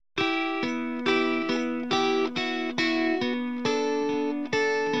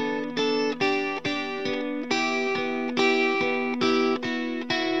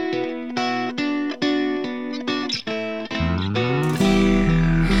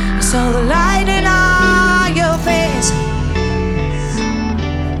saw the light in on your face.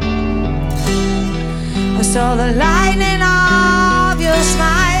 I saw the lightning of your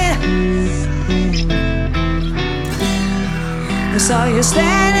smile. I saw you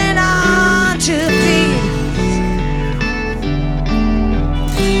standing on 2 feet,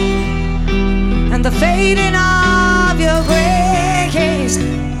 and the fading of your gray haze.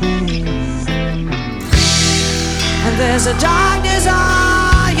 And there's a darkness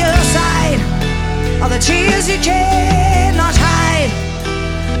on your side, all the tears you cannot hide,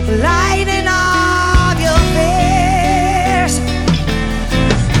 the lightning of your face.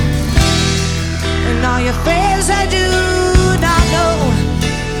 And all your fears I do not know,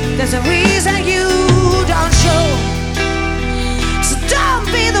 there's a reason you don't show. So don't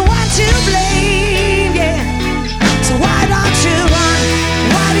be the one to blame, yeah. So why don't you run?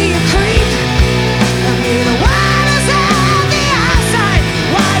 Why do you creep? And be the one who's on the outside.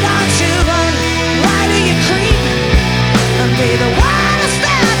 Why don't you run? Why do you creep? And be the one who's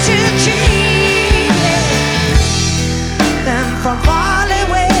there to keep, yeah, them from falling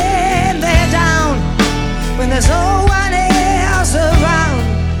when they're down, when there's no one else around,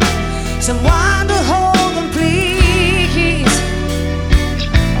 someone to hold them, please.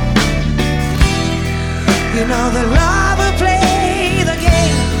 You know the love will play the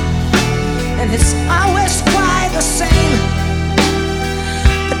game, and it's always quite the same.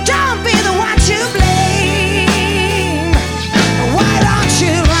 But don't be the one to blame. Why don't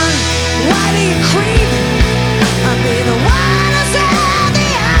you run? Why do you creep? I'll be the one who's on the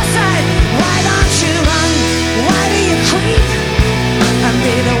outside. Why don't you run? Why do you creep? I'll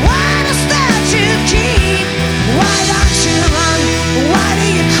be the one who's there to keep. Why don't you run? Why do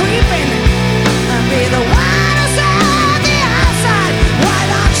you creeping? I'll be the one who's on the outside. Why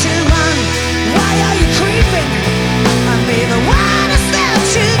don't you run? Why are you creeping? I'll be the one who's there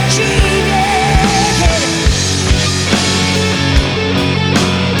to keep, yeah, yeah.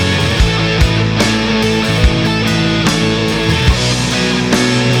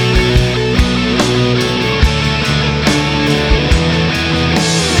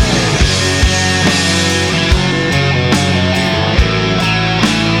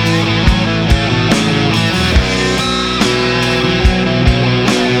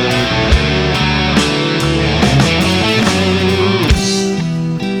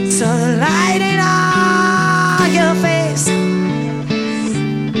 Saw the lightning on your face.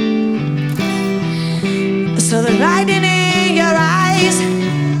 I saw the lightning in your eyes.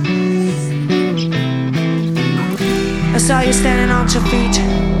 I saw you standing on 2 feet,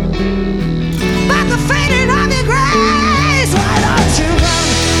 but the fading of your grace. Why don't you run?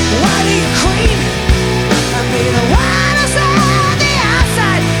 Why do you creep? I'll be the one who's on the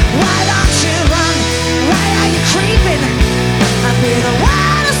outside. Why don't you run? Why are you creeping? I'll be the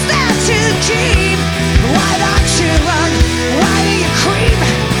one who's there to keep. Why don't you run? Why do you creep?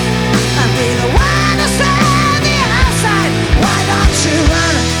 I'll be the one who's on the outside. Why don't you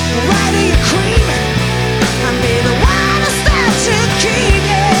run? Why do you creep? I'll be the one who's there to keep,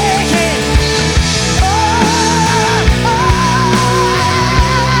 yeah, yeah. Oh, oh,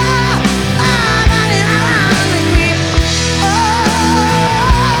 I'm running around the creep. Oh,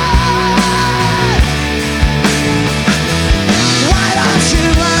 why don't you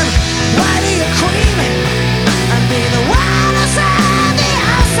run? Why do you creep? I'll be the one who's on the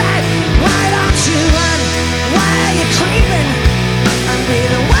outside. Why don't you run? Why are you creeping? I'll be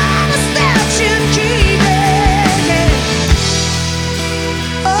the one who's there to keep, yeah, yeah.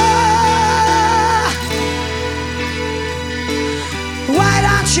 Oh, why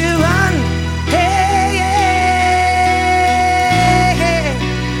don't you run?